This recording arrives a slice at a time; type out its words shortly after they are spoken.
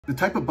The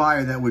type of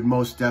buyer that would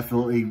most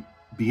definitely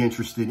be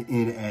interested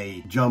in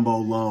a jumbo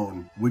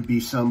loan would be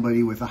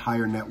somebody with a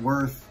higher net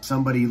worth,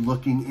 somebody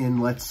looking in,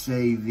 let's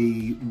say,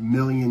 the $1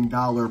 million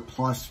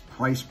plus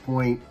price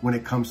point when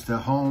it comes to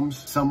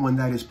homes, someone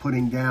that is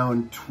putting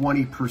down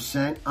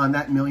 20% on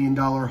that $1 million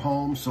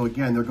home. So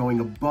again, they're going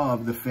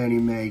above the Fannie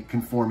Mae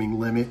conforming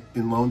limit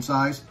in loan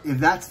size. If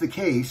that's the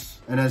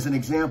case, and as an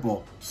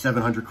example,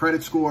 700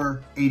 credit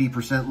score,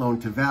 80% loan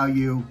to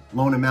value,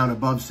 loan amount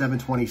above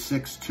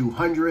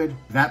 726,200,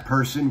 that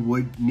person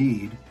would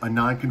need a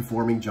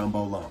non-conforming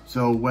jumbo loan.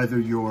 So whether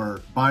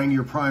you're buying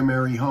your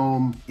primary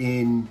home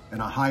in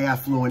a high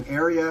affluent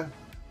area,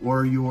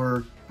 or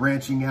you're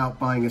branching out,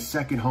 buying a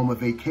second home, a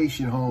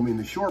vacation home in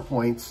the shore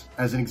points,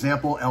 as an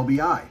example,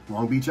 LBI,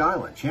 Long Beach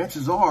Island.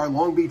 Chances are,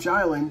 Long Beach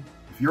Island,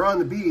 if you're on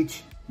the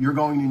beach, you're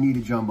going to need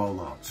a jumbo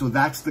loan. So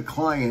that's the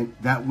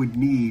client that would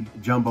need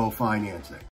jumbo financing.